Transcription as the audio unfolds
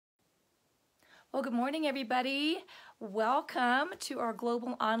Well, good morning, everybody. Welcome to our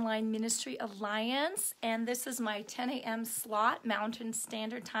Global Online Ministry Alliance, and this is my 10 a.m. slot, Mountain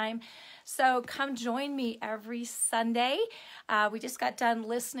Standard Time. So come join me every Sunday. We just got done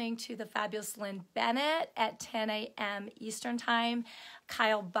listening to the fabulous Lynn Bennett at 10 a.m. Eastern Time,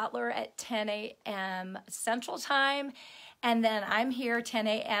 Kyle Butler at 10 a.m. Central Time, and then I'm here 10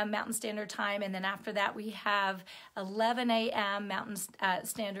 a.m. Mountain Standard Time, and then after that we have 11 a.m. Mountain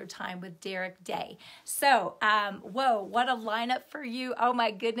Standard Time with Derek Day. So, whoa, what a lineup for you. Oh my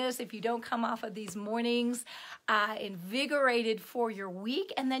goodness, if you don't come off of these mornings invigorated for your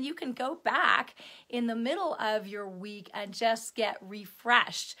week, and then you can go back in the middle of your week and just get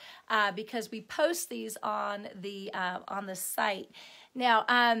refreshed because we post these on the site. Now,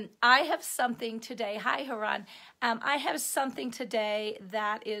 I have something today. Hi, Haran. I have something today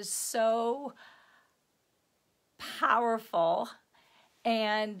that is so powerful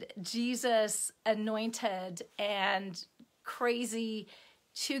and Jesus anointed and crazy,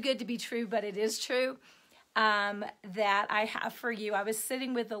 too good to be true, but it is true, that I have for you. I was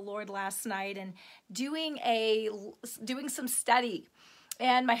sitting with the Lord last night and doing some study.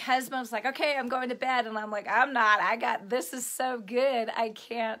 And my husband was like, okay, I'm going to bed. And I'm like, I'm not. This is so good. I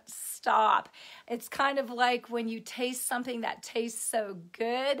can't stop. It's kind of like when you taste something that tastes so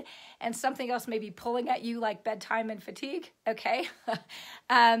good and something else may be pulling at you like bedtime and fatigue. Okay.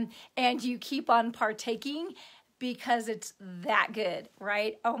 And you keep on partaking because it's that good,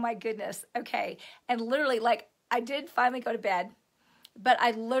 right? Oh my goodness. Okay. And literally, like, I did finally go to bed. But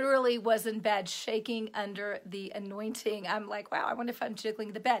I literally was in bed shaking under the anointing. I'm like, wow, I wonder if I'm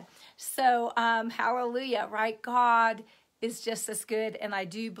jiggling the bed. So hallelujah, right? God is just as good. And I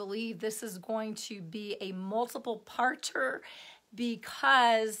do believe this is going to be a multiple parter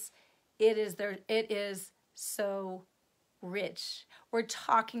because it is so rich. We're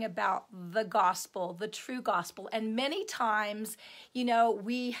talking about the gospel, the true gospel. And many times,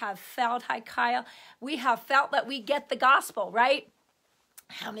 we have felt, hi Kyle, we have felt that we get the gospel, right?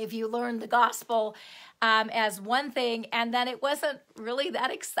 How many of you learned the gospel as one thing, and then it wasn't really that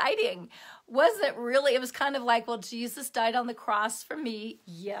exciting? It was kind of like, well, Jesus died on the cross for me.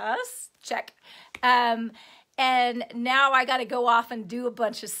 Yes, check. And now I got to go off and do a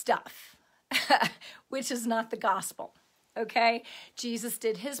bunch of stuff, which is not the gospel. Okay, Jesus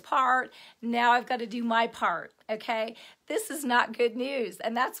did his part. Now I've got to do my part. Okay, this is not good news.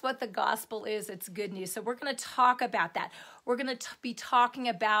 And that's what the gospel is. It's good news. So we're going to talk about that. We're going to be talking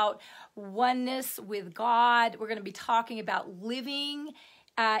about oneness with God. We're going to be talking about living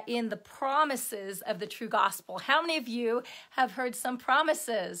in the promises of the true gospel. How many of you have heard some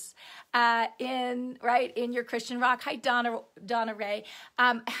promises in your Christian rock? Hi, Donna Ray.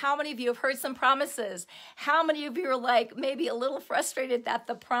 How many of you have heard some promises? How many of you are like maybe a little frustrated that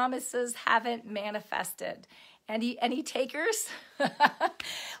the promises haven't manifested? Any takers?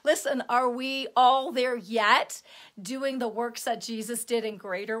 Listen, are we all there yet doing the works that Jesus did and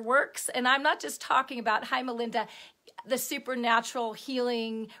greater works? And I'm not just talking about, hi, Melinda, the supernatural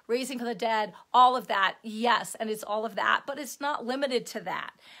healing, raising from the dead, all of that. Yes, and it's all of that, but it's not limited to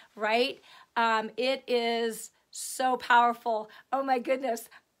that, right? It is so powerful. Oh my goodness,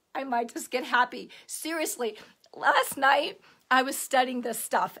 I might just get happy. Seriously, last night, I was studying this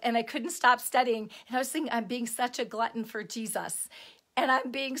stuff and I couldn't stop studying. And I was thinking, I'm being such a glutton for Jesus. And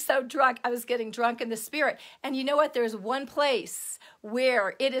I'm being so drunk. I was getting drunk in the spirit. And you know what? There's one place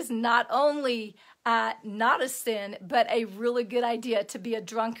where it is not only not a sin, but a really good idea to be a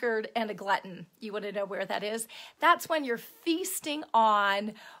drunkard and a glutton. You want to know where that is? That's when you're feasting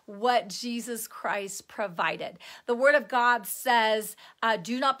on what Jesus Christ provided. The Word of God says,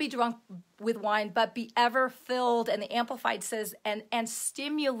 do not be drunk with wine, but be ever filled. And the Amplified says, and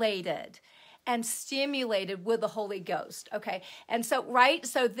stimulated with the Holy Ghost. Okay. And so, right.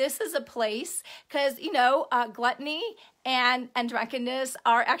 So this is a place because, gluttony and drunkenness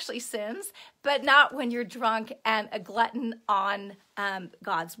are actually sins, but not when you're drunk and a glutton on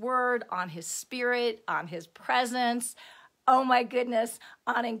God's word, on his spirit, on his presence. Oh my goodness,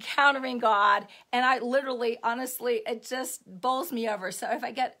 on encountering God. And I literally, honestly, it just bowls me over. So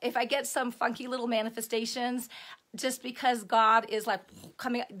if I get some funky little manifestations, just because God is like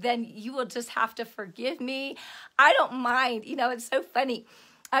coming, then you will just have to forgive me. I don't mind. It's so funny.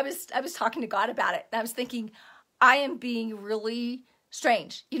 I was talking to God about it. And I was thinking, I am being really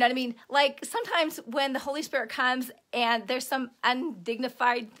strange. You know what I mean? Like sometimes when the Holy Spirit comes and there's some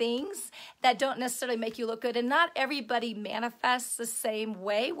undignified things that don't necessarily make you look good, and not everybody manifests the same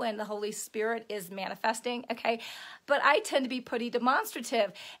way when the Holy Spirit is manifesting, okay? But I tend to be pretty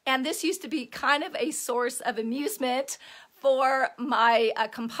demonstrative, and this used to be kind of a source of amusement for my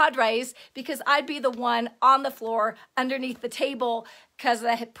compadres, because I'd be the one on the floor underneath the table because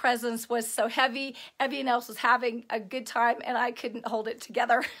the presence was so heavy. Everyone else was having a good time and I couldn't hold it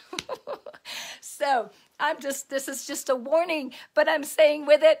together. So this is just a warning, but I'm saying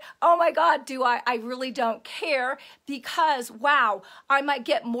with it, oh my God, I really don't care, because wow, I might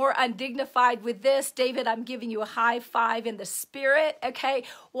get more undignified with this. David, I'm giving you a high five in the spirit, okay?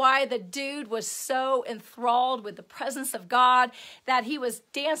 Why? The dude was so enthralled with the presence of God that he was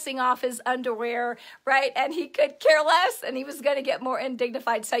dancing off his underwear, right? And he could care less, and he was going to get more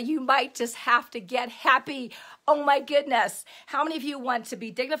undignified. So you might just have to get happy. Oh my goodness. How many of you want to be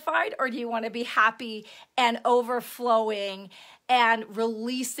dignified, or do you want to be happy and overflowing and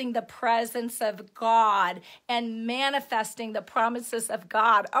releasing the presence of God and manifesting the promises of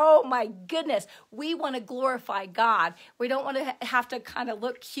God? Oh my goodness. We want to glorify God. We don't want to have to kind of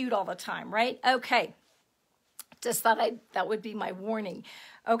look cute all the time, right? Okay. Just thought that would be my warning.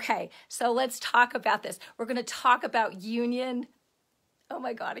 Okay. So let's talk about this. We're going to talk about union. Oh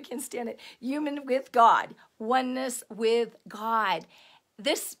my God, I can't stand it. Union with God, oneness with God.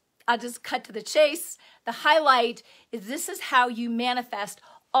 This, I'll just cut to the chase. The highlight is this is how you manifest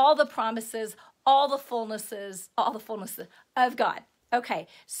all the promises, all the fullness of God. Okay,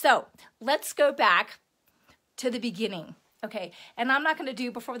 so let's go back to the beginning. Okay, and I'm not going to do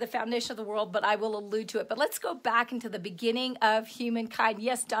before the foundation of the world, but I will allude to it. But let's go back into the beginning of humankind.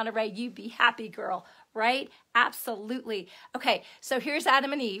 Yes, Donna Ray, you be happy, girl, right? Absolutely. Okay, so here's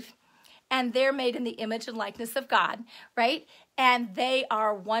Adam and Eve, and they're made in the image and likeness of God, right? And they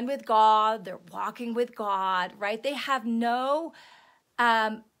are one with God. They're walking with God, right? They have no,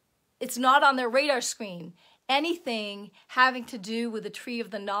 it's not on their radar screen, anything having to do with the tree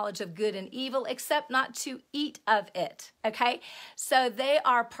of the knowledge of good and evil, except not to eat of it, okay? So they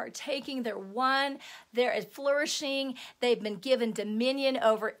are partaking, they're one, they're flourishing, they've been given dominion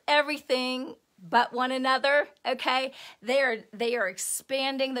over everything but one another, okay? They are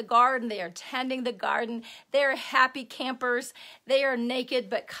expanding the garden, they are tending the garden, they are happy campers, they are naked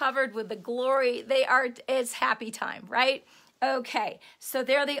but covered with the glory, it's happy time, right? Okay, so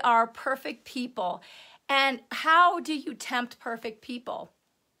there they are, perfect people. And how do you tempt perfect people?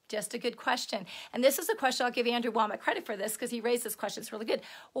 Just a good question. And this is a question, I'll give Andrew Womack credit for this because he raised this question, it's really good.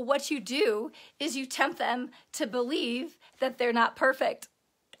 Well, what you do is you tempt them to believe that they're not perfect.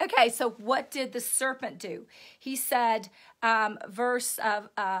 Okay, so what did the serpent do? He said, verse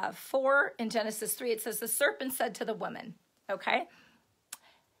 4 in Genesis 3, it says, the serpent said to the woman, okay?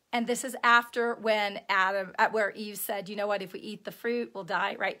 And this is after when where Eve said, you know what, if we eat the fruit, we'll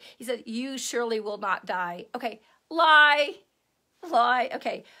die, right? He said, you surely will not die. Okay, lie.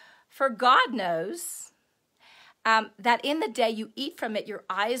 Okay, for God knows that in the day you eat from it, your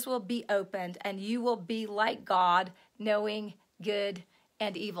eyes will be opened and you will be like God, knowing good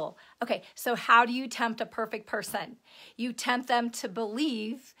and evil. Okay, so how do you tempt a perfect person? You tempt them to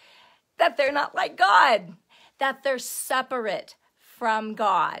believe that they're not like God, that they're separate from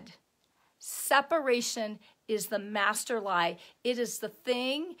God. Separation is the master lie. It is the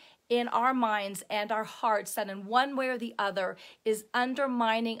thing in our minds and our hearts that in one way or the other is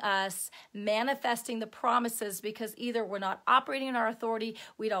undermining us, manifesting the promises, because either we're not operating in our authority,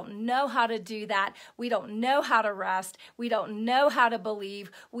 we don't know how to do that, we don't know how to rest, we don't know how to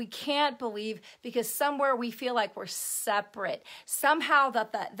believe, we can't believe because somewhere we feel like we're separate. Somehow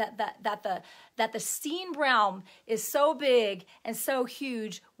that the seen realm is so big and so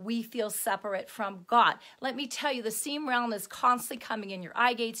huge, we feel separate from God. Let me tell you, the seen realm is constantly coming in your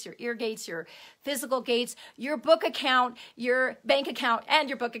eye gates, your ear gates, your physical gates, your book account, your bank account, and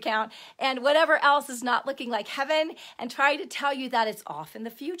your book account, and whatever else is not looking like heaven, and try to tell you that it's off in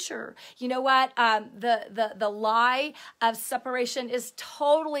the future. You know what? The lie of separation is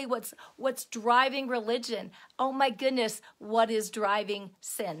totally what's driving religion. Oh my goodness, what is driving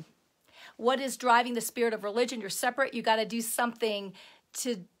sin? What is driving the spirit of religion? You're separate. You got to do something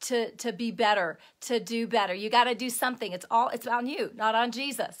to be better, to do better. You got to do something. It's on you, not on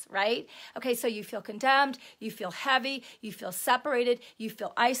Jesus, right? Okay, so you feel condemned, you feel heavy, you feel separated, you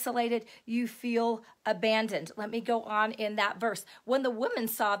feel isolated, you feel abandoned. Let me go on in that verse. When the woman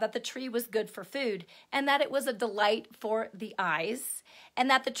saw that the tree was good for food, and that it was a delight for the eyes, and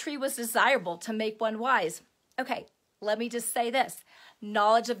that the tree was desirable to make one wise. Okay, let me just say this.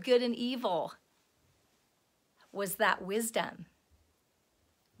 Knowledge of good and evil. Was that wisdom?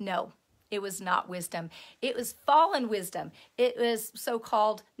 No, it was not wisdom. It was fallen wisdom. It was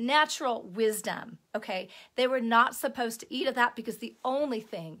so-called natural wisdom, okay? They were not supposed to eat of that because the only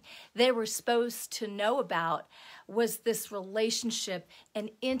thing they were supposed to know about was this relationship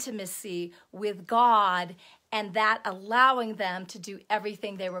and intimacy with God and that allowing them to do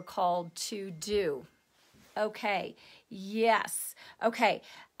everything they were called to do. Okay, yes. Okay,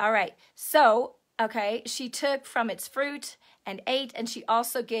 all right. So, okay, she took from its fruit and ate, and she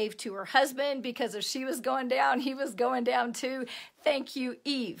also gave to her husband, because if she was going down, he was going down too. Thank you,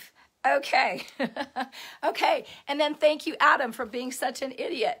 Eve. Okay, okay. And then thank you, Adam, for being such an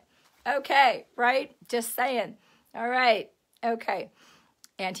idiot. Okay, right? Just saying. All right, okay.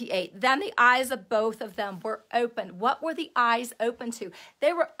 And he ate. Then the eyes of both of them were opened. What were the eyes open to?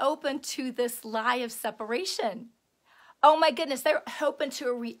 They were open to this lie of separation. Oh my goodness, they were open to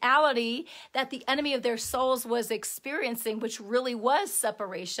a reality that the enemy of their souls was experiencing, which really was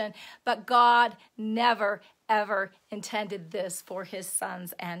separation. But God never, ever intended this for his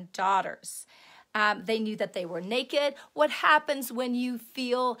sons and daughters. They knew that they were naked. What happens when you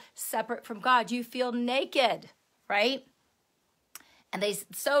feel separate from God? You feel naked, right? And they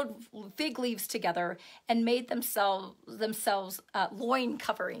sewed fig leaves together and made themselves loin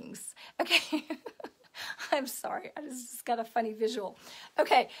coverings. Okay, I'm sorry. I just got a funny visual.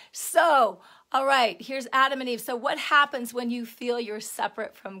 Okay, so, all right, here's Adam and Eve. So what happens when you feel you're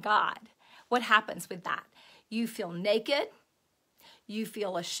separate from God? What happens with that? You feel naked. You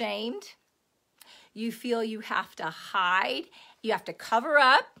feel ashamed. You feel you have to hide. You have to cover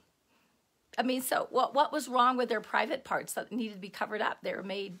up. I mean, so what was wrong with their private parts that needed to be covered up? They were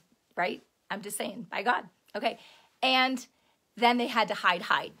made, right? I'm just saying, by God. Okay. And then they had to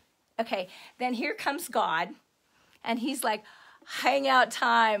hide. Okay. Then here comes God, and he's like, hangout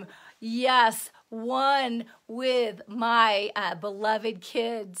time. Yes, one with my beloved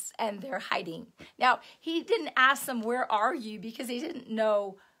kids, and they're hiding. Now, he didn't ask them, where are you? Because he didn't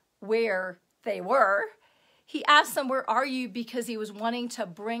know where they were. He asked them, where are you? Because he was wanting to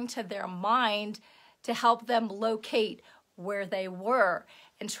bring to their mind to help them locate where they were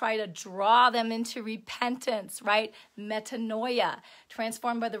and try to draw them into repentance, right? Metanoia,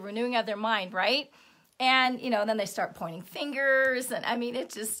 transformed by the renewing of their mind, right? And, then they start pointing fingers. And I mean,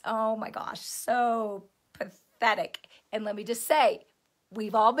 it's just, oh my gosh, so pathetic. And let me just say,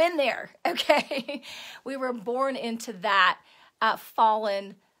 we've all been there, okay? We were born into that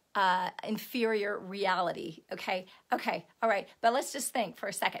fallen inferior reality. Okay, all right. But let's just think for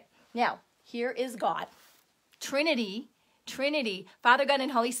a second. Now, here is God, Trinity, Father, God,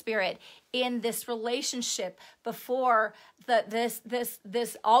 and Holy Spirit in this relationship before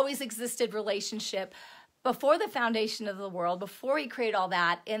this always existed relationship before the foundation of the world, before he created all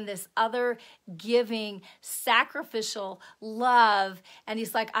that, in this other giving, sacrificial love. And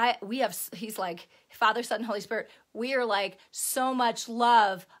he's like, he's like, Father, Son, and Holy Spirit, we are like so much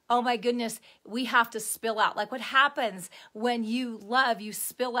love. Oh my goodness, we have to spill out. Like what happens when you love, you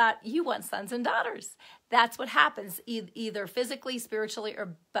spill out, you want sons and daughters. That's what happens, either physically, spiritually,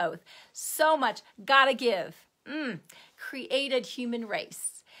 or both. So much, gotta give. Created human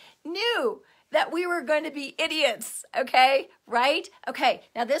race. Knew that we were going to be idiots, okay? Right? Okay,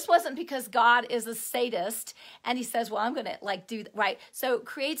 now this wasn't because God is a sadist and he says, well, I'm going to do, right? So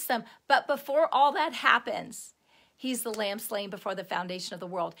creates them. But before all that happens, he's the lamb slain before the foundation of the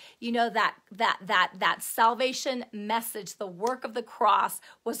world. You know that salvation message, the work of the cross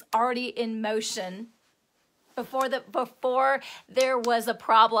was already in motion before there was a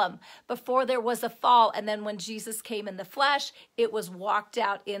problem, before there was a fall. And then when Jesus came in the flesh, it was walked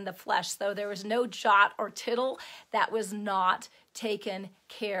out in the flesh. So there was no jot or tittle that was not taken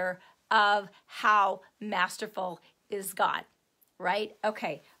care of. How masterful is God, right?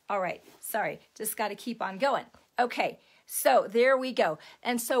 Okay, all right. Sorry, just got to keep on going. Okay, so there we go.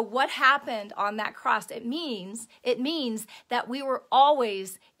 And so what happened on that cross? It means that we were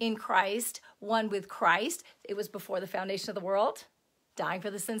always in Christ, one with Christ. It was before the foundation of the world, dying for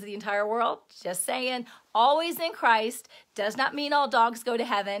the sins of the entire world. Just saying, always in Christ does not mean all dogs go to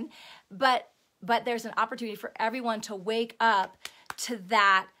heaven, but there's an opportunity for everyone to wake up to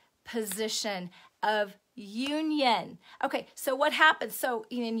that position of union. Okay, so what happens? So,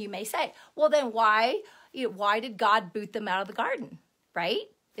 and you may say, well, then why did God boot them out of the garden, right?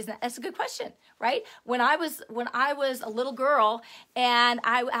 That's a good question, right? When I was a little girl, and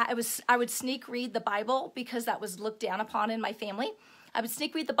I would sneak read the Bible because that was looked down upon in my family. I would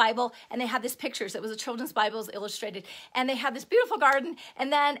sneak read the Bible, and they had these pictures. It was a children's Bible, it was illustrated, and they had this beautiful garden,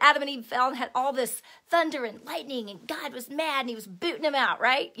 and then Adam and Eve fell and had all this thunder and lightning, and God was mad, and he was booting them out,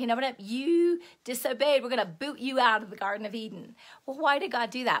 right? You know what I mean? You disobeyed. We're going to boot you out of the Garden of Eden. Well, why did God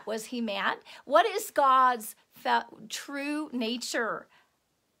do that? Was he mad? What is God's true nature?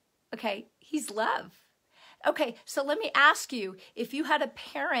 Okay, he's love. Okay, so let me ask you, if you had a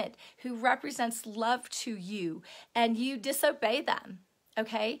parent who represents love to you and you disobey them,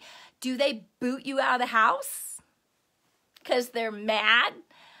 Okay? Do they boot you out of the house because they're mad?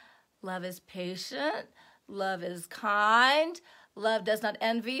 Love is patient. Love is kind. Love does not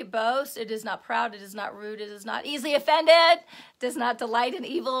envy, boast. It is not proud. It is not rude. It is not easily offended. Does not delight in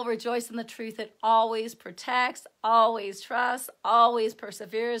evil. Rejoice in the truth. It always protects, always trusts, always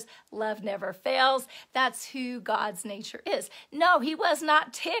perseveres. Love never fails. That's who God's nature is. No, he was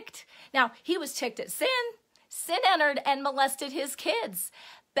not ticked. Now, he was ticked at sin. Sin entered and molested his kids.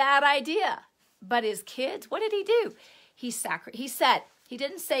 Bad idea. But his kids, what did he do? He said, he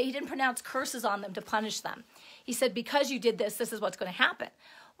didn't pronounce curses on them to punish them. He said, because you did this, this is what's going to happen.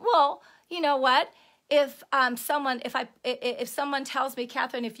 Well, you know what? If someone tells me,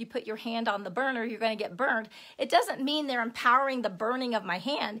 Catherine, if you put your hand on the burner, you're going to get burned, it doesn't mean they're empowering the burning of my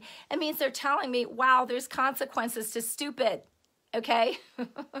hand. It means they're telling me, wow, there's consequences to stupid. Okay?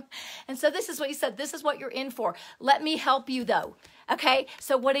 And so this is what he said. This is what you're in for. Let me help you, though. Okay?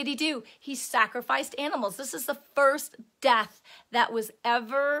 So what did he do? He sacrificed animals. This is the first death that was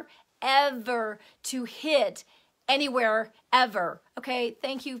ever to hit anywhere, ever. Okay?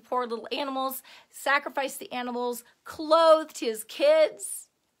 Thank you, poor little animals. Sacrificed the animals, clothed his kids,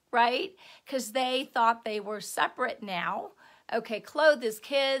 right? Because they thought they were separate now. Okay, clothed his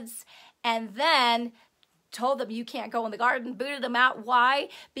kids, and then told them you can't go in the garden, booted them out. Why?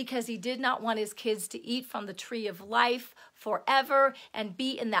 Because he did not want his kids to eat from the tree of life forever and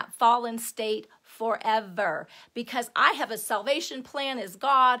be in that fallen state forever. Because I have a salvation plan as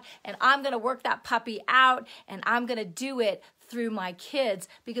God, and I'm going to work that puppy out, and I'm going to do it through my kids.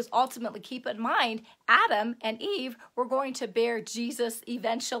 Because ultimately, keep in mind, Adam and Eve were going to bear Jesus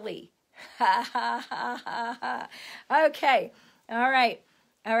eventually. Okay.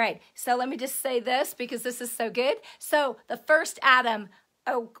 All right, so let me just say this because this is so good. So the first Adam,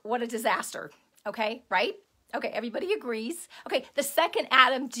 oh, what a disaster, okay, right? Okay, everybody agrees. Okay, the second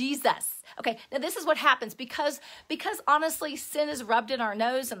Adam, Jesus. Okay, now this is what happens because honestly, sin is rubbed in our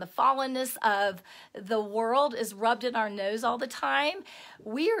nose and the fallenness of the world is rubbed in our nose all the time.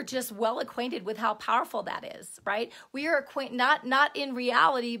 We are just well acquainted with how powerful that is, right? We are acquainted, not in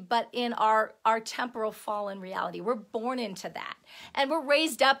reality, but in our temporal fallen reality. We're born into that and we're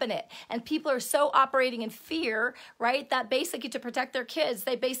raised up in it. And people are so operating in fear, right? That basically to protect their kids,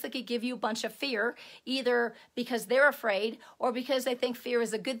 they basically give you a bunch of fear, either because they're afraid or because they think fear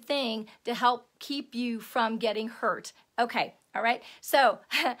is a good thing to help keep you from getting hurt. Okay, all right. So,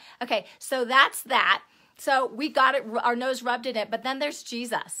 okay, so that's that. So we got it, our nose rubbed in it, but then there's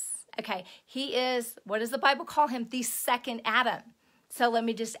Jesus. Okay, he is, what does the Bible call him? The second Adam. So let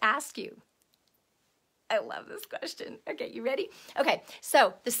me just ask you. I love this question. Okay, you ready? Okay,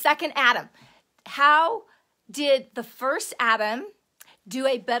 so the second Adam. How did the first Adam do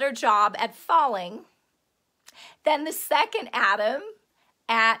a better job at falling than the second Adam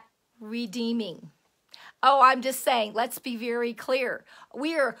at redeeming? Oh, I'm just saying, let's be very clear.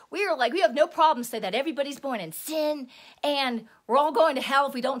 We are like, we have no problem saying that everybody's born in sin and we're all going to hell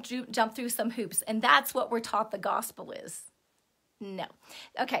if we don't jump through some hoops. And that's what we're taught the gospel is. No.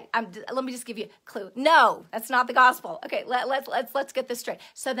 Okay, let me just give you a clue. No, that's not the gospel. Okay, let's get this straight.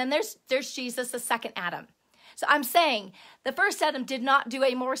 So then there's Jesus, the second Adam. So I'm saying the first Adam did not do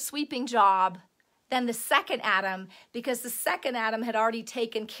a more sweeping job than the second Adam, because the second Adam had already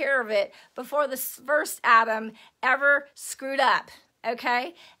taken care of it before the first Adam ever screwed up,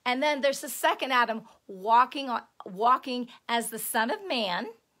 okay? And then there's the second Adam walking as the Son of Man,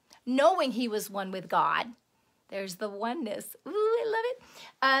 knowing he was one with God. There's the oneness. Ooh, I love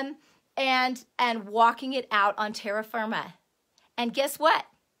it. And walking it out on terra firma. And guess what?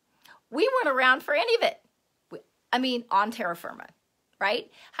 We weren't around for any of it. On terra firma.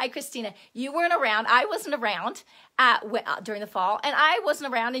 Right? Hi, Christina. You weren't around. I wasn't around during the fall, and I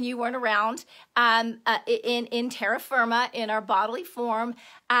wasn't around, and you weren't around in terra firma, in our bodily form,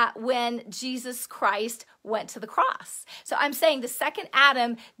 when Jesus Christ went to the cross. So I'm saying the second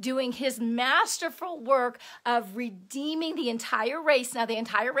Adam doing his masterful work of redeeming the entire race. Now, the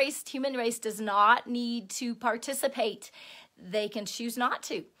entire race, human race, does not need to participate. They can choose not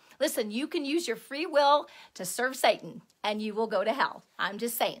to. Listen, you can use your free will to serve Satan and you will go to hell. I'm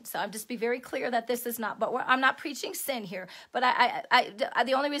just saying. So I'm just be very clear that this is not, but I'm not preaching sin here. But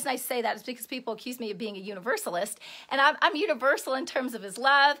the only reason I say that is because people accuse me of being a universalist. And I'm universal in terms of his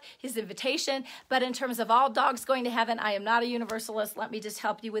love, his invitation. But in terms of all dogs going to heaven, I am not a universalist. Let me just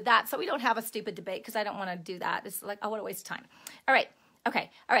help you with that. So we don't have a stupid debate because I don't want to do that. It's like, oh, what a waste of time. All right.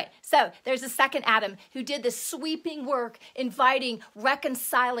 Okay, all right. So there's a second Adam who did this sweeping work, inviting,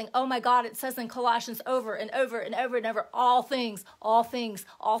 reconciling. Oh my God, it says in Colossians over and over and over and over, all things, all things,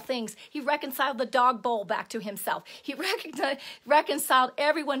 all things. He reconciled the dog bowl back to himself. He reconciled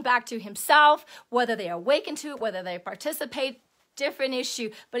everyone back to himself, whether they awaken to it, whether they participate, different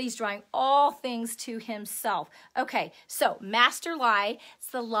issue, but he's drawing all things to himself. Okay, so master lie, it's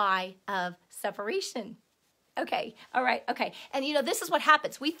the lie of separation. Okay, all right, okay. And you know, this is what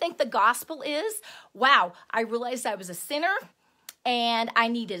happens. We think the gospel is, wow, I realized I was a sinner and I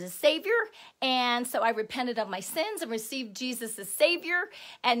needed a savior. And so I repented of my sins and received Jesus as savior.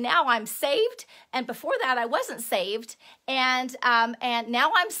 And now I'm saved. And before that, I wasn't saved. And now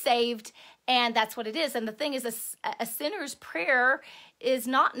I'm saved. And that's what it is. And the thing is, a sinner's prayer is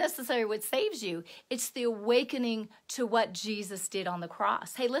not necessarily what saves you. It's the awakening to what Jesus did on the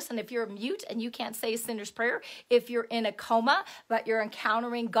cross. Hey, listen, if you're mute and you can't say a sinner's prayer, if you're in a coma, but you're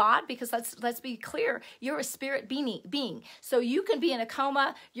encountering God, because let's be clear, you're a spirit being. So you can be in a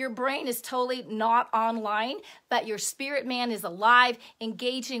coma, your brain is totally not online, but your spirit man is alive,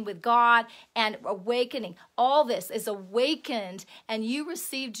 engaging with God and awakening. All this is awakened, and you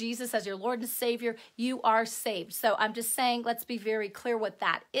receive Jesus as your Lord and Savior, you are saved. So I'm just saying, let's be very clear what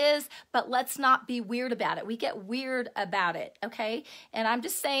that is, but let's not be weird about it. We get weird about it, okay? And I'm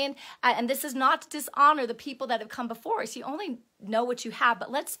just saying, and this is not to dishonor the people that have come before us. You only know what you have, but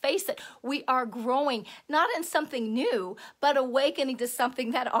let's face it, we are growing, not in something new, but awakening to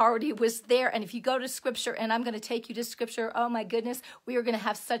something that already was there. And if you go to scripture, and I'm going to take you to scripture, oh my goodness, we are going to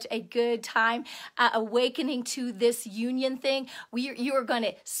have such a good time awakening to this union thing. You are going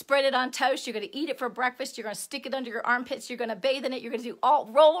to spread it on toast. You're going to eat it for breakfast. You're going to stick it under your armpits. You're going to bathe in it. You're going to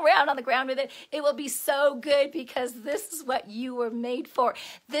roll around on the ground with it. It will be so good because this is what you were made for.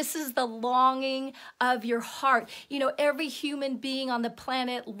 This is the longing of your heart. You know, every human being on the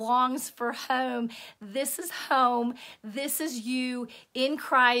planet longs for home. This is home. This is you in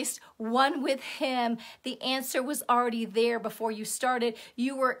Christ, one with him. The answer was already there before you started.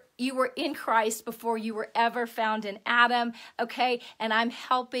 You were in Christ before you were ever found in Adam, okay? And I'm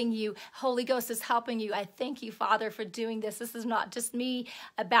helping you. Holy Ghost is helping you. I thank you, Father, for doing this. This is not just me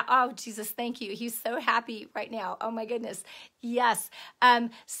oh, Jesus, thank you. He's so happy right now. Oh my goodness. Yes.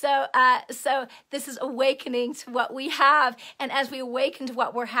 So this is awakening to what we have. And as we awaken to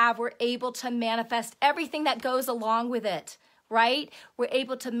what we have, we're able to manifest everything that goes along with it. Right? We're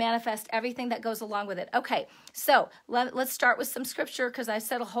able to manifest everything that goes along with it. Okay, so let's start with some scripture because I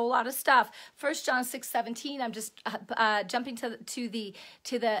said a whole lot of stuff. 1 John 6:17. I'm just jumping to the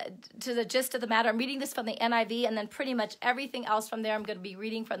gist of the matter. I'm reading this from the NIV, and then pretty much everything else from there I'm going to be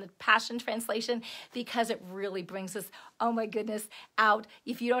reading from the Passion Translation because it really brings us, oh my goodness, out.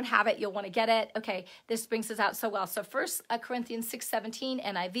 If you don't have it, you'll want to get it. Okay, this brings us out so well. So 1 Corinthians 6:17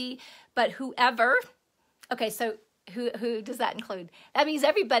 NIV. But whoever. Okay, so. Who does that include? That means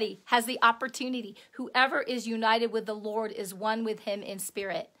everybody has the opportunity. Whoever is united with the Lord is one with him in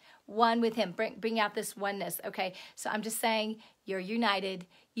spirit. One with him. Bring out this oneness, okay? So I'm just saying you're united.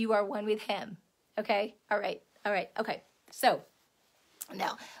 You are one with him, okay? All right, okay. So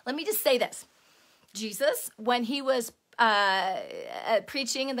now let me just say this. Jesus, when he was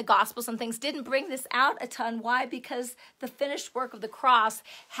preaching in the Gospels and things, didn't bring this out a ton. Why? Because the finished work of the cross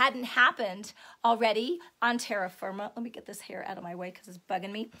hadn't happened already on terra firma. Let me get this hair out of my way because it's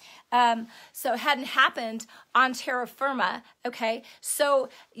bugging me. So it hadn't happened on terra firma, okay? So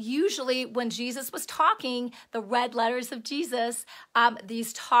usually when Jesus was talking, the red letters of Jesus,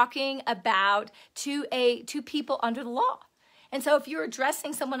 these talking about to people under the law. And so if you're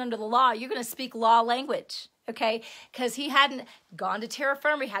addressing someone under the law, you're going to speak law language. Okay, because he hadn't gone to terra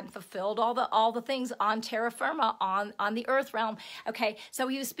firma, he hadn't fulfilled all the things on terra firma on the earth realm. Okay, so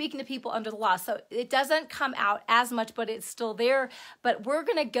he was speaking to people under the law. So it doesn't come out as much, but it's still there. But we're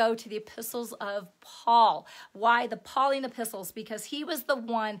going to go to the epistles of Paul. Why the Pauline epistles? Because he was the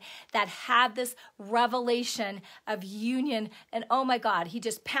one that had this revelation of union. And oh my God, he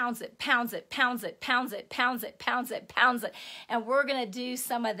just pounds it. And we're going to do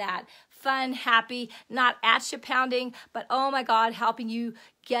some of that. Fun, happy, not at you pounding, but oh my God, helping you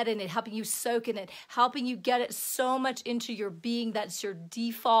get in it, helping you soak in it, helping you get it so much into your being that's your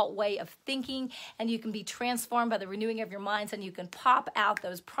default way of thinking, and you can be transformed by the renewing of your minds, and you can pop out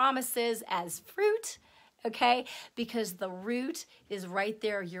those promises as fruit, okay? Because the root is right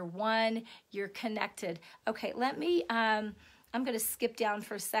there. You're one, you're connected. Okay, let me... I'm going to skip down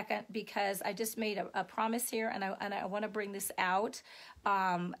for a second because I just made a promise here, and I want to bring this out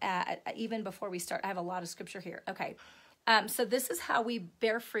even before we start. I have a lot of scripture here. Okay. So this is how we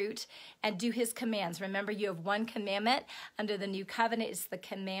bear fruit and do his commands. Remember, you have one commandment under the new covenant. It's the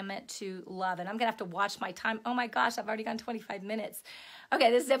commandment to love. And I'm going to have to watch my time. Oh my gosh, I've already gone 25 minutes. Okay,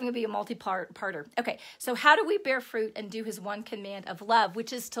 this is definitely going to be a multi-parter. Okay, so how do we bear fruit and do his one command of love,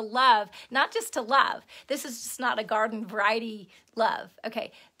 which is to love, not just to love. This is just not a garden variety love.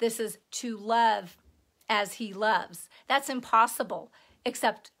 Okay, this is to love as he loves. That's impossible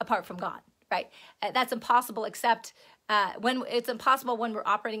except apart from God, right? That's impossible except when it's impossible when we're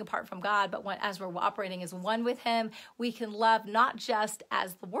operating apart from God, but as we're operating as one with him, we can love not just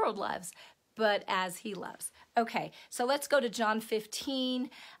as the world loves, but as he loves. Okay, so let's go to John 15,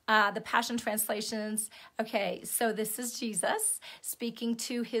 the Passion Translations. Okay, so this is Jesus speaking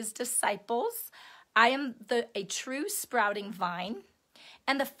to his disciples. I am a true sprouting vine,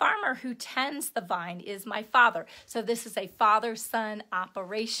 and the farmer who tends the vine is my Father. So this is a Father-Son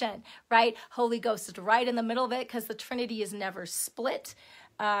operation, right? Holy Ghost is right in the middle of it because the Trinity is never split.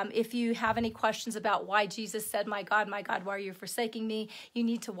 If you have any questions about why Jesus said, my God, why are you forsaking me? You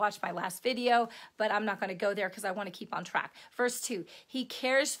need to watch my last video, but I'm not going to go there because I want to keep on track. Verse 2, he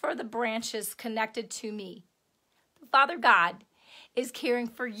cares for the branches connected to me. Father God is caring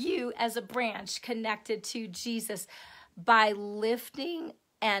for you as a branch connected to Jesus by lifting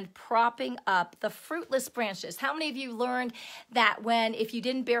and propping up the fruitless branches. How many of you learned that if you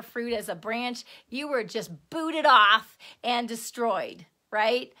didn't bear fruit as a branch, you were just booted off and destroyed,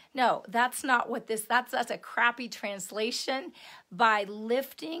 right? No, that's not what that's a crappy translation. By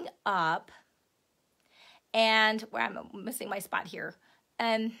lifting up, and I'm missing my spot here.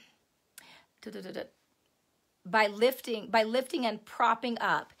 And by lifting and propping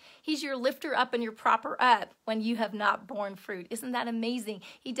up. He's your lifter up and your propper up when you have not borne fruit. Isn't that amazing?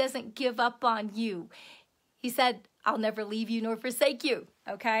 He doesn't give up on you. He said, I'll never leave you nor forsake you.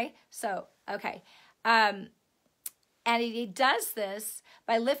 Okay? So, okay. And he does this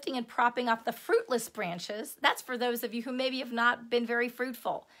by lifting and propping up the fruitless branches. That's for those of you who maybe have not been very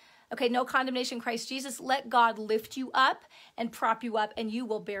fruitful. Okay, no condemnation in Christ Jesus. Let God lift you up and prop you up, and you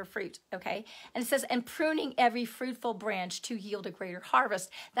will bear fruit, okay? And it says, and pruning every fruitful branch to yield a greater harvest.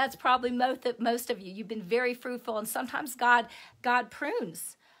 That's probably most of you. You've been very fruitful, and sometimes God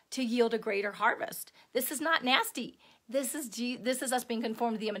prunes to yield a greater harvest. This is not nasty. This is us being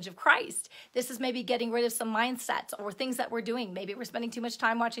conformed to the image of Christ. This is maybe getting rid of some mindsets or things that we're doing. Maybe we're spending too much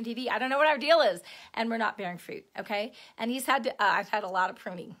time watching TV. I don't know what our deal is. And we're not bearing fruit, okay? And I've had a lot of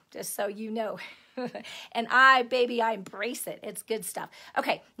pruning, just so you know. And I embrace it. It's good stuff.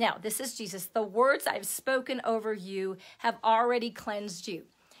 Okay, now this is Jesus. The words I've spoken over you have already cleansed you.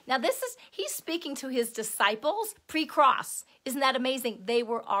 Now he's speaking to his disciples pre-cross. Isn't that amazing? They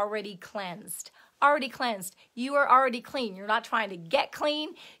were already cleansed. Already cleansed. You are already clean. You're not trying to get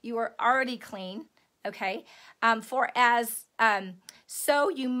clean. You are already clean. Okay. So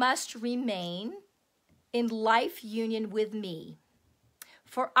you must remain in life union with me.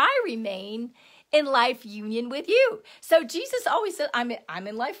 For I remain in life union with you. So Jesus always said, I'm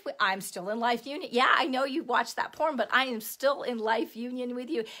still in life union. Yeah, I know you watched that porn, but I am still in life union with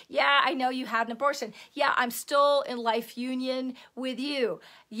you. Yeah, I know you had an abortion. Yeah, I'm still in life union with you.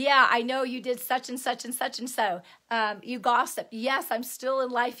 Yeah, I know you did such and such and such and so. You gossip. Yes, I'm still in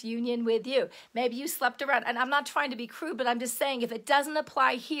life union with you. Maybe you slept around. And I'm not trying to be crude, but I'm just saying if it doesn't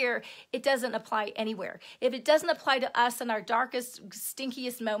apply here, it doesn't apply anywhere. If it doesn't apply to us in our darkest,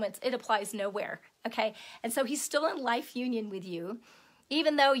 stinkiest moments, it applies nowhere. Okay? And so he's still in life union with you,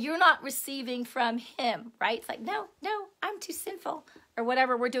 even though you're not receiving from him, right? It's like, no, I'm too sinful, or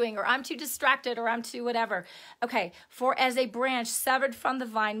whatever we're doing, or I'm too distracted, or I'm too whatever. Okay, for as a branch severed from the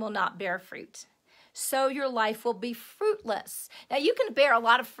vine will not bear fruit, so your life will be fruitless. Now, you can bear a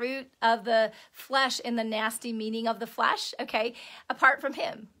lot of fruit of the flesh in the nasty meaning of the flesh, okay, apart from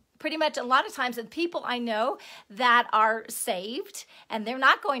him. Pretty much a lot of times, and people I know that are saved, and they're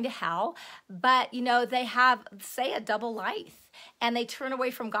not going to hell, but, they have, say, a double life. And they turn away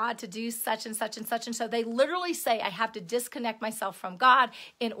from God to do such and such and such. And so they literally say, I have to disconnect myself from God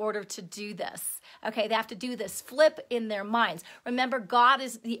in order to do this. Okay, they have to do this flip in their minds. Remember, God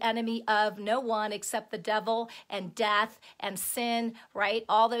is the enemy of no one except the devil and death and sin, right?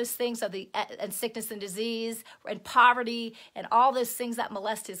 All those things and sickness and disease and poverty and all those things that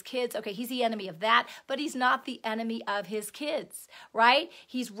molest his kids. Okay, he's the enemy of that, but he's not the enemy of his kids, right?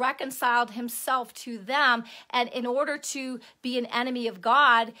 He's reconciled himself to them. And in order to be an enemy of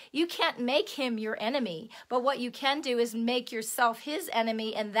God, you can't make him your enemy. But what you can do is make yourself his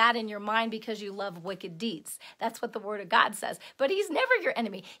enemy, and that in your mind because you love wicked deeds. That's what the word of God says. But he's never your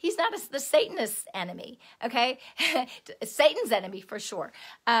enemy. He's not the Satanist's enemy, okay? Satan's enemy for sure.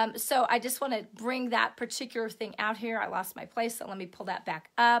 So I just want to bring that particular thing out here. I lost my place, so let me pull that back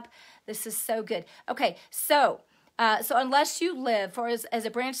up. This is so good. Okay, so unless you live, for as a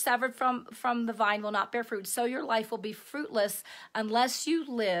branch severed from the vine will not bear fruit, so your life will be fruitless unless you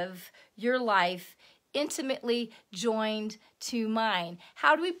live your life intimately joined to mine.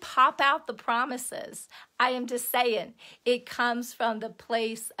 How do we pop out the promises? I am just saying, it comes from the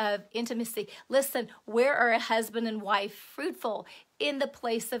place of intimacy. Listen, where are a husband and wife fruitful? In the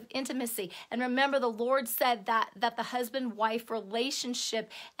place of intimacy. And remember, the Lord said that the husband-wife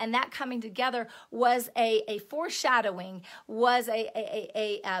relationship and that coming together was a foreshadowing, was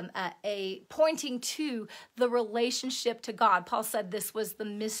a pointing to the relationship to God. Paul said this was the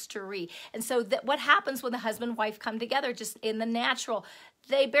mystery. And so what happens when the husband and wife come together, just in the natural?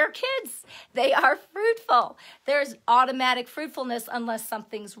 They bear kids. They are fruitful. There's automatic fruitfulness unless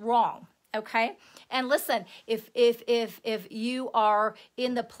something's wrong. Okay? And listen, if you are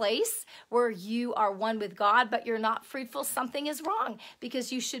in the place where you are one with God, but you're not fruitful, something is wrong,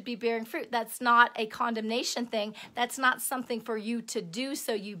 because you should be bearing fruit. That's not a condemnation thing. That's not something for you to do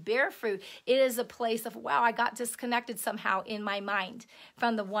so you bear fruit. It is a place of, wow, I got disconnected somehow in my mind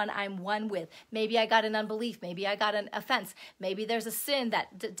from the one I'm one with. Maybe I got an unbelief. Maybe I got an offense. Maybe there's a sin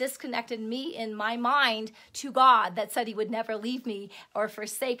that disconnected me in my mind to God, that said he would never leave me or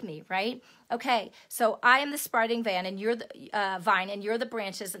forsake me, right? Okay, so I am the sprouting vine, and you're the vine, and you're the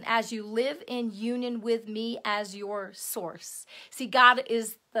branches. And as you live in union with me as your source, see, God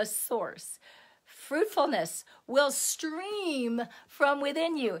is the source. Fruitfulness will stream from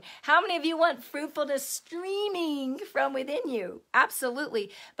within you. How many of you want fruitfulness streaming from within you?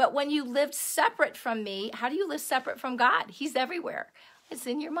 Absolutely. But when you live separate from me, how do you live separate from God? He's everywhere. It's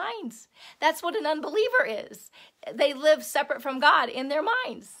in your minds. That's what an unbeliever is. They live separate from God in their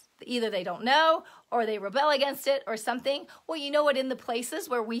minds. Either they don't know, or they rebel against it, or something. Well, you know what? In the places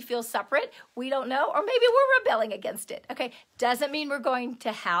where we feel separate, we don't know, or maybe we're rebelling against it. Okay, doesn't mean we're going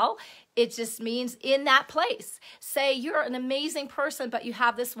to hell. It just means in that place. Say you're an amazing person, but you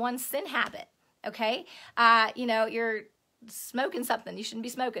have this one sin habit. Okay, you're smoking something you shouldn't be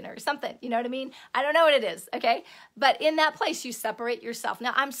smoking, or something. You know what I mean? I don't know what it is. Okay, but in that place, you separate yourself.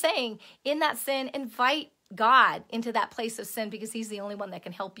 Now, I'm saying in that sin, invite God into that place of sin, because he's the only one that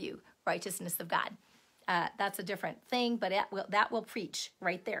can help you. Righteousness of God. That's a different thing, but that will preach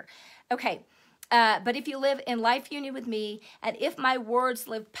right there. Okay. But if you live in life union with me, and if my words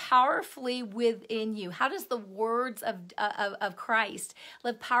live powerfully within you, how does the words of Christ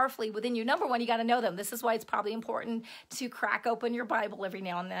live powerfully within you? Number one, you got to know them. This is why it's probably important to crack open your Bible every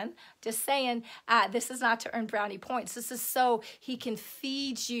now and then. Just saying, this is not to earn brownie points. This is so he can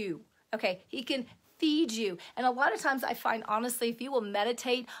feed you. Okay, he can feed you. And a lot of times I find, honestly, if you will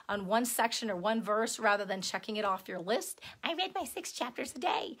meditate on one section or one verse rather than checking it off your list, I read my 6 chapters a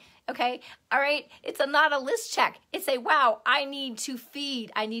day. Okay, all right, it's not a list check. It's a, wow, I need to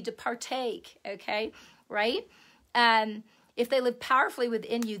feed, I need to partake. Okay, right? If they live powerfully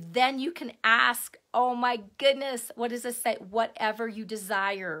within you, then you can ask, oh my goodness, what does this say? Whatever you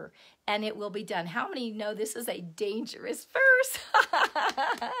desire, and it will be done. How many know this is a dangerous verse?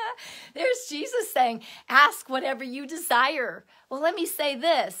 There's Jesus saying, ask whatever you desire. Well, let me say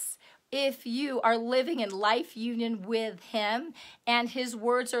this. If you are living in life union with him, and his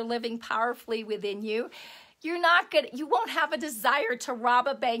words are living powerfully within you, you won't have a desire to rob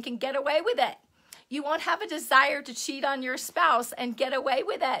a bank and get away with it. You won't have a desire to cheat on your spouse and get away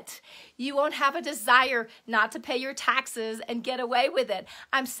with it. You won't have a desire not to pay your taxes and get away with it.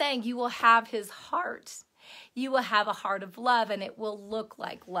 I'm saying you will have his heart. You will have a heart of love, and it will look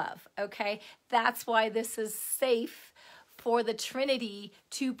like love, okay? That's why this is safe for the Trinity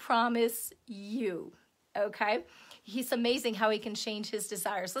to promise you, okay? He's amazing how he can change his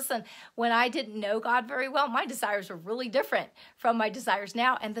desires. Listen, when I didn't know God very well, my desires were really different from my desires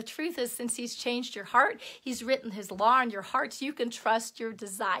now. And the truth is, since he's changed your heart, he's written his law on your hearts, you can trust your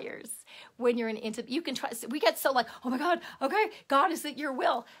desires. When you're in intimate, you can trust. We get so like, oh my God, okay, God, is it your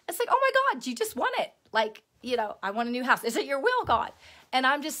will? It's like, oh my God, you just want it. Like, I want a new house. Is it your will, God? And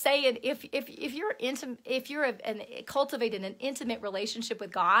I'm just saying, if you're intimate, if you're cultivating an intimate relationship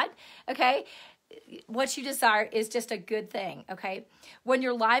with God, okay, what you desire is just a good thing, okay? When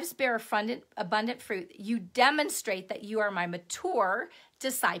your lives bear abundant fruit, you demonstrate that you are my mature,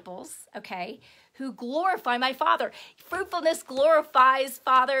 disciples, okay, who glorify my Father. Fruitfulness glorifies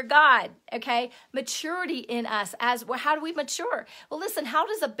Father God, okay? Maturity in us as, well, how do we mature? Well, listen, how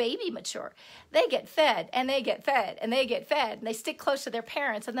does a baby mature? They get fed and they get fed and they get fed and they stick close to their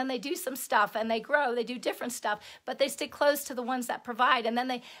parents and then they do some stuff and they grow, they do different stuff, but they stick close to the ones that provide and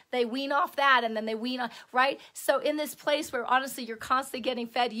then they wean off that and then they wean on, right? So in this place where honestly you're constantly getting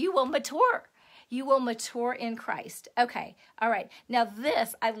fed, you will mature. You will mature in Christ. Okay, all right. Now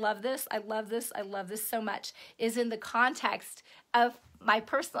this, I love this so much, is in the context of my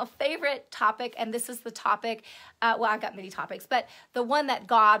personal favorite topic, and this is the topic, well, I've got many topics, but the one that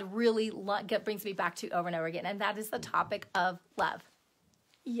God really brings me back to over and over again, and that is the topic of love.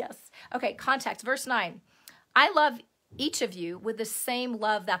 Yes. Okay, context, verse 9. I love each of you with the same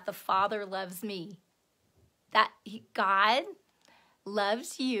love that the Father loves me. That God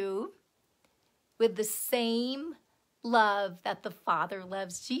loves you with the same love that the Father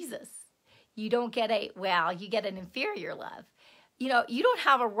loves Jesus. You don't get you get an inferior love. You know, you don't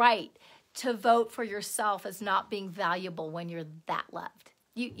have a right to vote for yourself as not being valuable when you're that loved.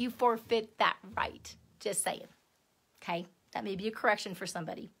 You forfeit that right. Just saying. Okay? That may be a correction for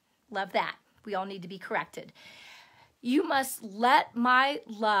somebody. Love that. We all need to be corrected. You must let my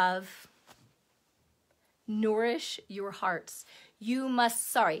love nourish your hearts. You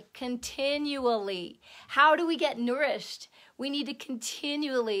must, continually. How do we get nourished? We need to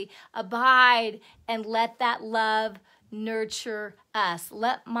continually abide and let that love nurture us.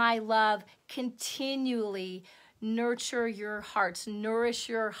 Let my love continually nurture your hearts, nourish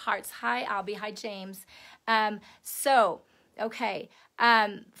your hearts. Hi, Albie. Hi, James.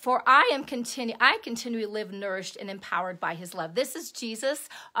 For I continually live nourished and empowered by his love. This is Jesus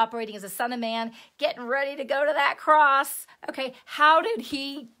operating as a son of man, getting ready to go to that cross. Okay, how did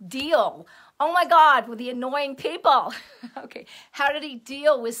he deal? Oh my God, with the annoying people. Okay, how did he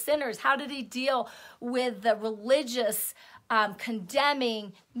deal with sinners? How did he deal with the religious,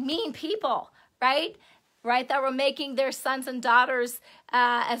 condemning, mean people, right? Right, that were making their sons and daughters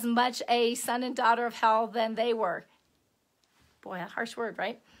as much a son and daughter of hell than they were. Boy, a harsh word,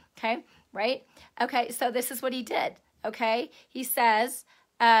 right? Okay, right? Okay, so this is what he did, okay? He says,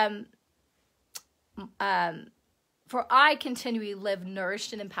 for I continually live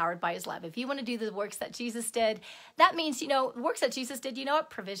nourished and empowered by his love. If you want to do the works that Jesus did, that means, works that Jesus did,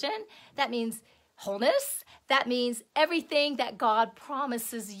 provision. That means wholeness. That means everything that God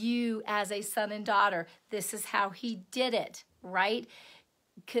promises you as a son and daughter. This is how he did it, right?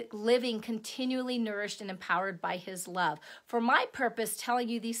 Living continually nourished and empowered by his love. For my purpose, telling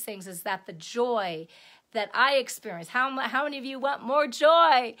you these things is that the joy that I experience, how many of you want more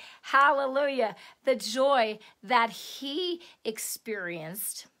joy? Hallelujah. The joy that he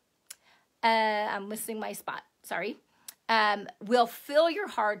experienced, I'm missing my spot, sorry, will fill your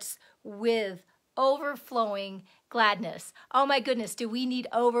hearts with overflowing gladness. Oh my goodness, do we need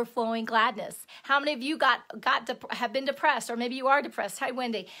overflowing gladness? How many of you have been depressed, or maybe you are depressed? Hi,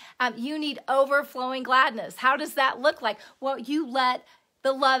 Wendy. You need overflowing gladness. How does that look like? Well, you let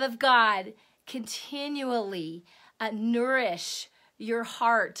the love of God continually nourish your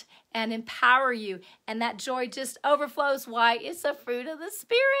heart and empower you, and that joy just overflows. Why? It's a fruit of the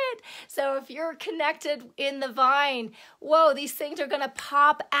Spirit. So if you're connected in the vine, whoa, these things are going to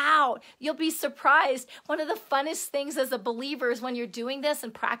pop out. You'll be surprised. One of the funnest things as a believer is when you're doing this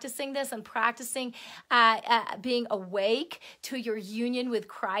and practicing being awake to your union with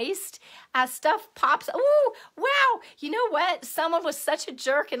Christ, stuff pops. Ooh, wow. You know what? Someone was such a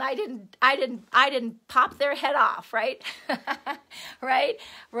jerk and I didn't pop their head off, right? Right?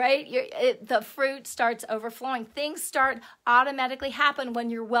 The fruit starts overflowing. Things start automatically happen when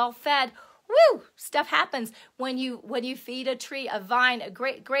you're well fed. Woo! Stuff happens when you feed a tree, a vine,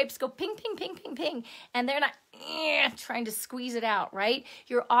 grapes go ping, ping, ping, ping, ping, and they're not trying to squeeze it out, right?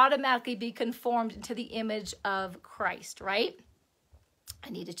 You're automatically be conformed to the image of Christ, right?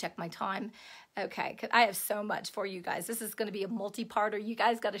 I need to check my time. Okay, because I have so much for you guys. This is going to be a multi-parter. You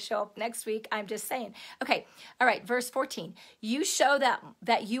guys got to show up next week. I'm just saying. Okay, all right, verse 14. You show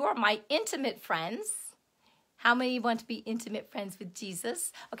that you are my intimate friends. How many want to be intimate friends with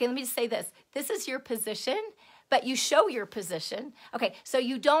Jesus? Okay, let me just say this. This is your position, but you show your position. Okay, so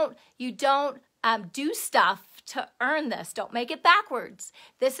you don't do stuff to earn this. Don't make it backwards.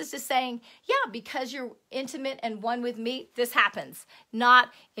 This is just saying, yeah, because you're intimate and one with me, this happens. Not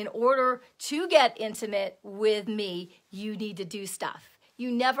in order to get intimate with me, you need to do stuff.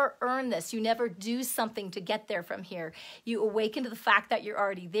 You never earn this. You never do something to get there from here. You awaken to the fact that you're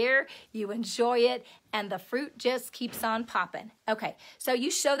already there. You enjoy it, and the fruit just keeps on popping. Okay, so you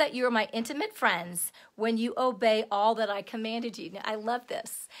show that you are my intimate friends when you obey all that I commanded you. Now, I love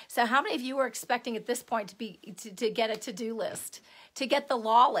this. So how many of you were expecting at this point to get a to-do list, to get the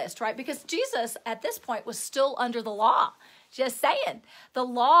law list, right? Because Jesus at this point was still under the law. Just saying. The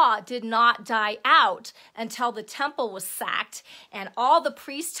law did not die out until the temple was sacked and all the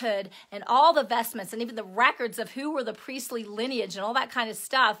priesthood and all the vestments and even the records of who were the priestly lineage and all that kind of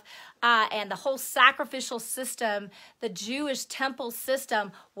stuff and the whole sacrificial system, the Jewish temple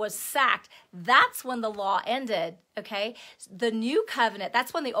system was sacked. That's when the law ended, okay? The new covenant,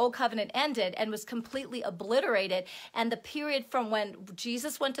 that's when the old covenant ended and was completely obliterated. And the period from when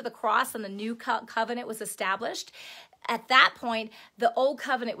Jesus went to the cross and the new covenant was established, at that point, the old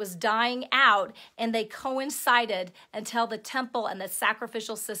covenant was dying out, and they coincided until the temple and the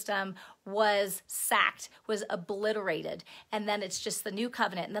sacrificial system was sacked, was obliterated. And then it's just the new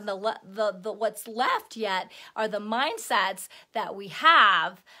covenant. And then the what's left yet are the mindsets that we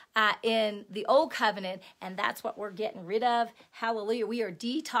have in the old covenant, and that's what we're getting rid of. Hallelujah. We are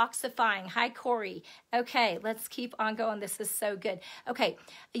detoxifying. Hi, Corey. Okay, let's keep on going. This is so good. Okay,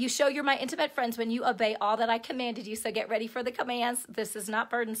 you show you're my intimate friends when you obey all that I commanded you. So get ready for the commands. This is not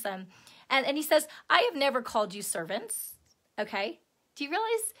burdensome. And he says, I have never called you servants. Okay. Do you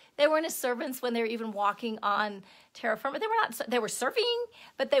realize they weren't his servants when they were even walking on terra firma? They were serving,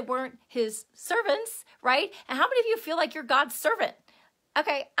 but they weren't his servants, right? And how many of you feel like you're God's servant?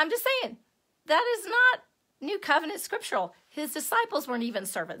 Okay, I'm just saying, that is not New Covenant scriptural. His disciples weren't even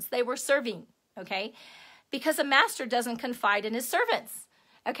servants. They were serving, okay? Because a master doesn't confide in his servants.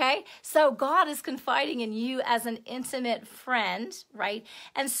 Okay, so God is confiding in you as an intimate friend, right?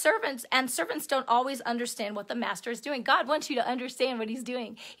 And servants don't always understand what the master is doing. God wants you to understand what he's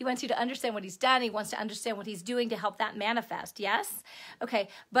doing. He wants you to understand what he's done. He wants to understand what he's doing to help that manifest. Yes? Okay,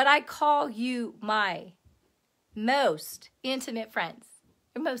 but I call you my most intimate friends.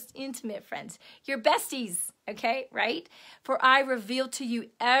 Your most intimate friends. Your besties, okay, right? For I reveal to you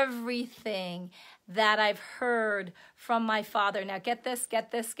everything that I've heard from my Father. Now get this,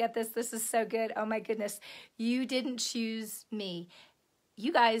 get this, get this. This is so good. Oh my goodness. You didn't choose me.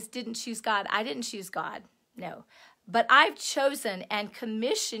 You guys didn't choose God. I didn't choose God. No. But I've chosen and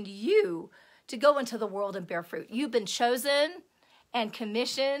commissioned you to go into the world and bear fruit. You've been chosen and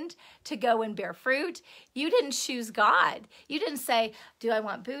commissioned to go and bear fruit. You didn't choose God. You didn't say, do I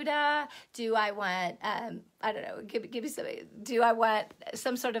want Buddha? Do I want, I don't know, give me something. Do I want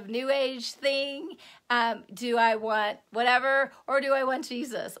some sort of new age thing? Do I want whatever? Or do I want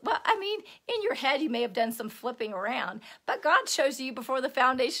Jesus? Well, I mean, in your head, you may have done some flipping around, but God chose you before the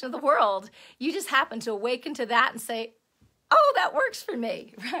foundation of the world. You just happened to awaken to that and say, oh, that works for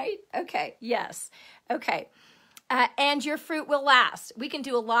me, right? Okay, yes, okay. And your fruit will last. We can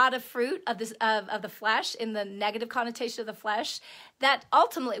do a lot of fruit of the flesh in the negative connotation of the flesh that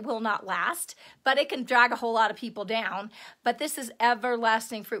ultimately will not last, but it can drag a whole lot of people down. But this is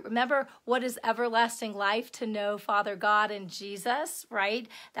everlasting fruit. Remember, what is everlasting life? To know Father God and Jesus, right?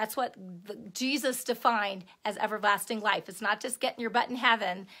 That's what Jesus defined as everlasting life. It's not just getting your butt in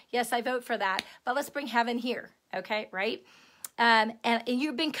heaven. Yes, I vote for that, but let's bring heaven here, okay, right? And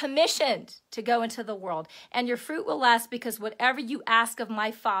you've been commissioned to go into the world, and your fruit will last, because whatever you ask of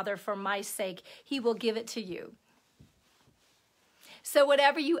my Father for my sake, he will give it to you. So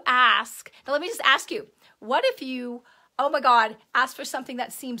whatever you ask, now let me just ask you, what if you, oh my God, ask for something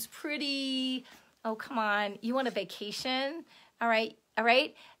that seems pretty, oh, come on, you want a vacation? All right.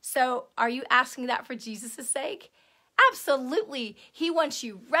 So are you asking that for Jesus' sake? Absolutely. He wants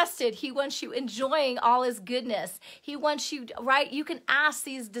you rested. He wants you enjoying all his goodness. He wants you, right? You can ask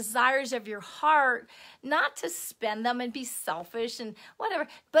these desires of your heart, not to spend them and be selfish and whatever,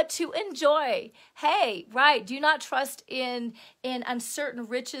 but to enjoy. Hey, right. Do not trust in uncertain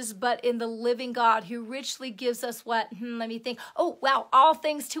riches, but in the living God who richly gives us what? Let me think. Oh, wow. All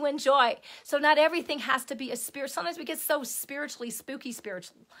things to enjoy. So not everything has to be a spirit. Sometimes we get so spiritually spooky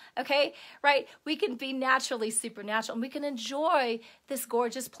spiritual. Okay. Right. We can be naturally supernatural. And we can enjoy this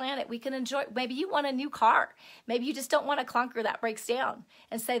gorgeous planet. We can enjoy, maybe you want a new car. Maybe you just don't want a clunker that breaks down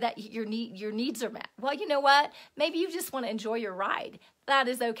and say that your needs are met. Well, you know what? Maybe you just want to enjoy your ride. that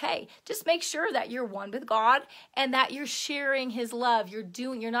is okay. Just make sure that you're one with God and that you're sharing his love.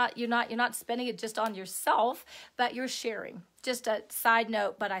 You're not spending it just on yourself, but you're sharing. Just a side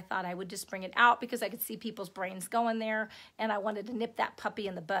note, but I thought I would just bring it out because I could see people's brains going there, and I wanted to nip that puppy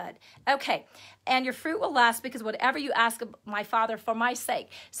in the bud. Okay, and your fruit will last because whatever you ask of my Father for my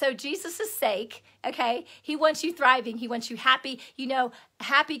sake. So Jesus' sake, okay, he wants you thriving. He wants you happy. You know,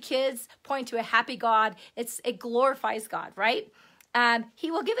 happy kids point to a happy God. It glorifies God, right?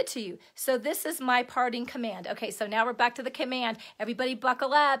 He will give it to you. So this is my parting command. Okay, so now we're back to the command. Everybody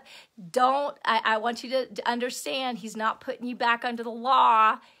buckle up. I want you to understand, he's not putting you back under the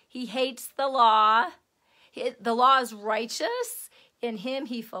law. He hates the law. The law is righteous. In him,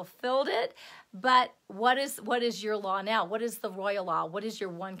 he fulfilled it. But what is your law now? What is the royal law? What is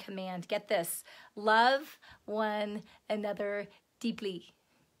your one command? Get this. Love one another deeply.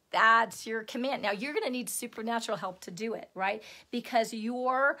 That's your command. Now, you're going to need supernatural help to do it, right? Because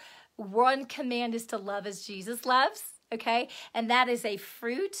your one command is to love as Jesus loves, okay? And that is a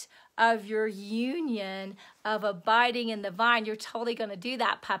fruit of your union of abiding in the vine. You're totally going to do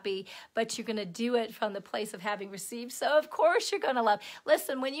that, puppy, but you're going to do it from the place of having received. So, of course, you're going to love.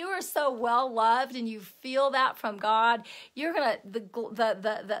 Listen, when you are so well loved and you feel that from God, you're going to,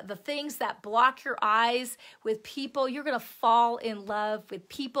 the things that block your eyes with people, you're going to fall in love with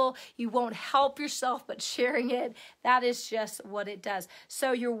people. You won't help yourself, but sharing it, that is just what it does.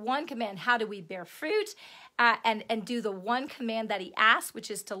 So, your one command, how do we bear fruit? And do the one command that he asks, which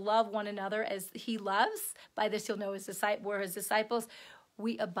is to love one another as he loves. By this you'll know we're his disciples.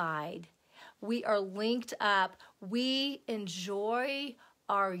 We abide. We are linked up. We enjoy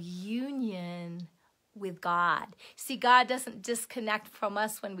our union with God. See, God doesn't disconnect from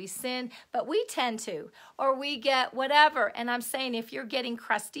us when we sin, but we tend to, or we get whatever. And I'm saying if you're getting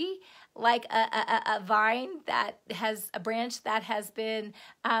crusty, like a vine that has a branch that has been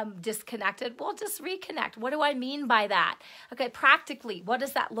disconnected, well, just reconnect. What do I mean by that? Okay, practically, what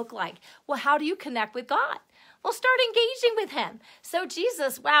does that look like? Well, how do you connect with God? Well, start engaging with him. So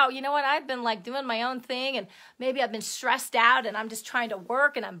Jesus, wow, you know what? I've been like doing my own thing, and maybe I've been stressed out, and I'm just trying to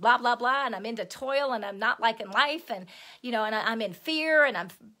work, and I'm blah, blah, blah, and I'm into toil, and I'm not liking life, and, you know, and I'm in fear, and I'm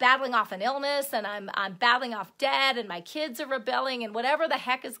battling off an illness, and I'm battling off debt, and my kids are rebelling, and whatever the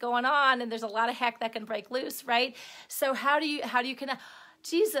heck is going on, and there's a lot of heck that can break loose, right? So how do you connect?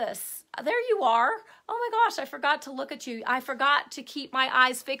 Jesus, there you are. Oh my gosh, I forgot to look at you. I forgot to keep my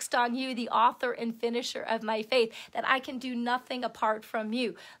eyes fixed on you, the author and finisher of my faith, that I can do nothing apart from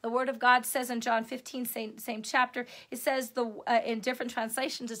you. The word of God says in John 15, same chapter, it says in different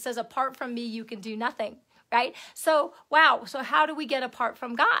translations, it says, apart from me, you can do nothing, right? So, wow. So how do we get apart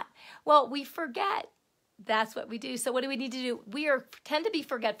from God? Well, we forget. That's what we do. So what do we need to do? We tend to be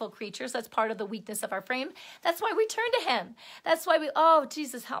forgetful creatures. That's part of the weakness of our frame. That's why we turn to him. That's why oh,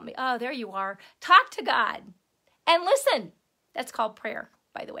 Jesus, help me. Oh, there you are. Talk to God and listen. That's called prayer,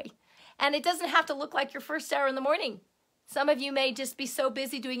 by the way. And it doesn't have to look like your first hour in the morning. Some of you may just be so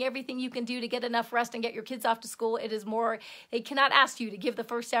busy doing everything you can do to get enough rest and get your kids off to school. It is more, they cannot ask you to give the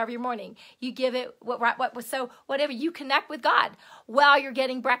first hour of your morning. You give it, so whatever, you connect with God while you're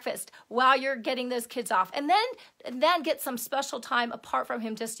getting breakfast, while you're getting those kids off. And then get some special time apart from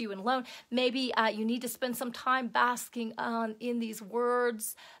him, just you and alone. Maybe you need to spend some time basking in these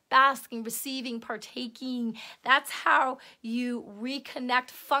words, basking, receiving, partaking. That's how you reconnect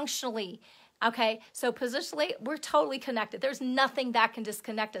functionally. Okay, so positionally, we're totally connected. There's nothing that can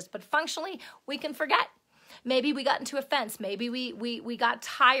disconnect us, but functionally, we can forget. Maybe we got into a fence. Maybe we got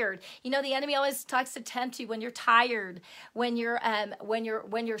tired. You know, the enemy always likes to tempt you when you're tired, when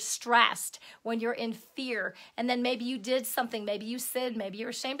you're stressed, when you're in fear, and then maybe you did something. Maybe you sinned. Maybe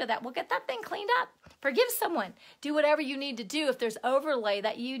you're ashamed of that. Well, get that thing cleaned up. Forgive someone. Do whatever you need to do. If there's overlay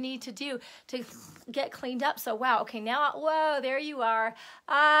that you need to do to get cleaned up. So, wow, okay, now, whoa, there you are.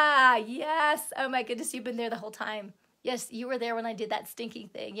 Ah, yes. Oh, my goodness, you've been there the whole time. Yes, you were there when I did that stinking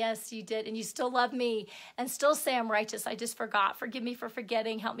thing. Yes, you did. And you still love me and still say I'm righteous. I just forgot. Forgive me for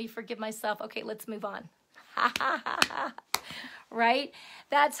forgetting. Help me forgive myself. Okay, let's move on. Right?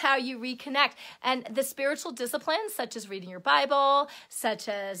 That's how you reconnect. And the spiritual disciplines, such as reading your Bible, such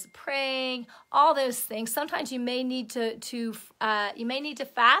as praying, all those things. Sometimes you may need to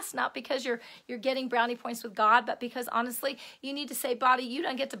fast, not because you're getting brownie points with God, but because honestly, you need to say, body, you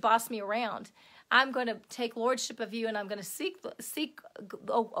don't get to boss me around. I'm going to take lordship of you, and I'm going to seek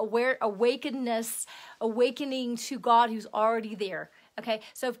awakening to God who's already there. Okay,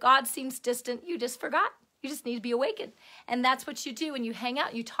 so if God seems distant, you just forgot. You just need to be awakened. And that's what you do when you hang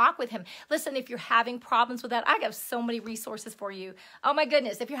out, you talk with him. Listen, if you're having problems with that, I have so many resources for you. Oh my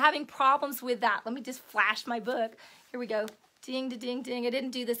goodness, if you're having problems with that, let me just flash my book. Here we go. ding, ding, ding. I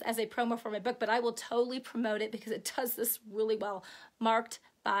didn't do this as a promo for my book, but I will totally promote it because it does this really well. Marked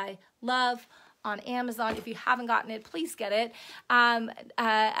by Love on Amazon. If you haven't gotten it, please get it.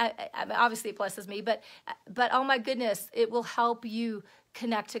 Obviously, it blesses me, but oh my goodness, it will help you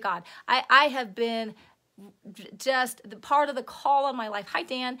connect to God. I have been just the part of the call on my life, hi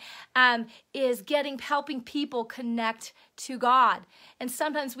Dan, is helping people connect to God. And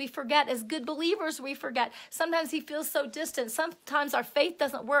sometimes we forget, as good believers, we forget. Sometimes he feels so distant. Sometimes our faith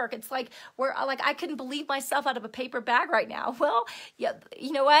doesn't work. It's like I couldn't believe myself out of a paper bag right now. Well, yeah,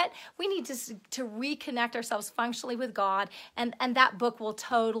 you know what? We need to reconnect ourselves functionally with God, and that book will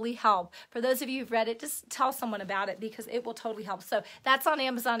totally help. For those of you who've read it, just tell someone about it because it will totally help. So that's on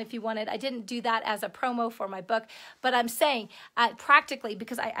Amazon if you want it. I didn't do that as a promo for my book, but I'm saying practically,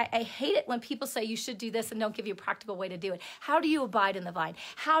 because I hate it when people say you should do this and don't give you a practical way to do it. How do you abide in the vine?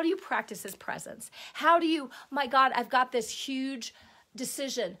 How do you practice his presence? How do you, my God, I've got this huge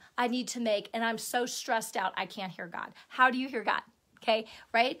decision I need to make and I'm so stressed out I can't hear God. How do you hear God? Okay,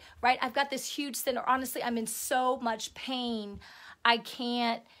 right? I've got this huge sin, or honestly, I'm in so much pain I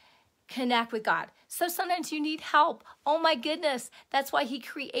can't connect with God. So sometimes you need help. Oh my goodness. That's why he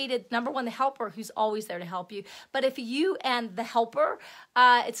created, number one, the helper who's always there to help you. But if you and the helper,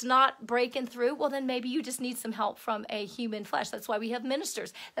 it's not breaking through, well, then maybe you just need some help from a human flesh. That's why we have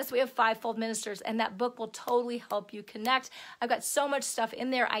ministers. That's why we have fivefold ministers. And that book will totally help you connect. I've got so much stuff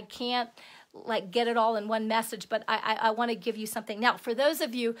in there. I can't get it all in one message, but I want to give you something. Now, for those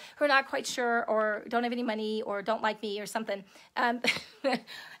of you who are not quite sure or don't have any money or don't like me or something,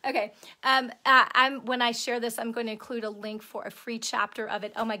 okay, when I share this, I'm going to include a link for a free chapter of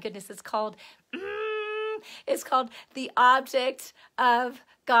it. Oh my goodness, it's called The Object of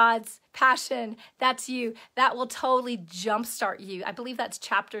God's Passion. That's you. That will totally jumpstart you. I believe that's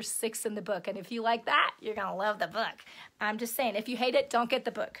chapter 6 in the book. And if you like that, you're going to love the book. I'm just saying, if you hate it, don't get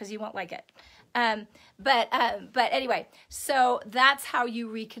the book because you won't like it. But anyway, so that's how you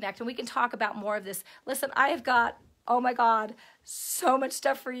reconnect. And we can talk about more of this. Listen, I have got, oh my God, so much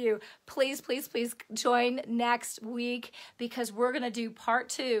stuff for you. Please, please, please join next week because we're going to do part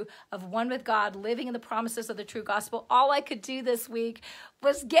 2 of One with God, living in the promises of the true gospel. All I could do this week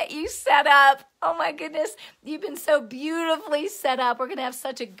was get you set up. Oh my goodness, you've been so beautifully set up. We're going to have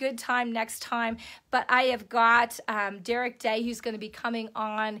such a good time next time. But I have got Derek Day, who's going to be coming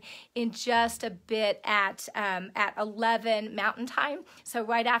on in just a bit at 11 Mountain Time. So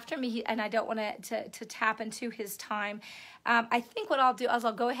right after me, and I don't want to tap into his time. I think what I'll do is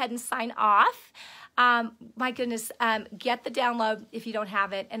I'll go ahead and sign off. My goodness, get the download if you don't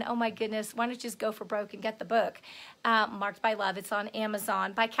have it. And oh my goodness, why don't you just go for broke and get the book, Marked by Love. It's on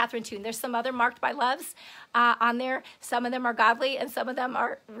Amazon by Catherine Toon. There's some other Marked by Loves on there. Some of them are godly and some of them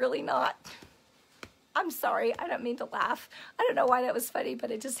are really not. I'm sorry. I don't mean to laugh. I don't know why that was funny, but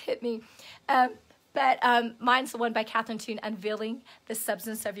it just hit me. But mine's the one by Catherine Toon, Unveiling the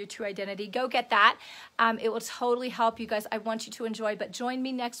Substance of Your True Identity. Go get that. It will totally help you guys. I want you to enjoy, but join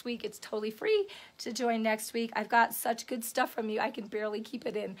me next week. It's totally free to join next week. I've got such good stuff from you. I can barely keep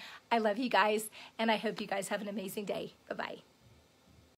it in. I love you guys, and I hope you guys have an amazing day. Bye-bye.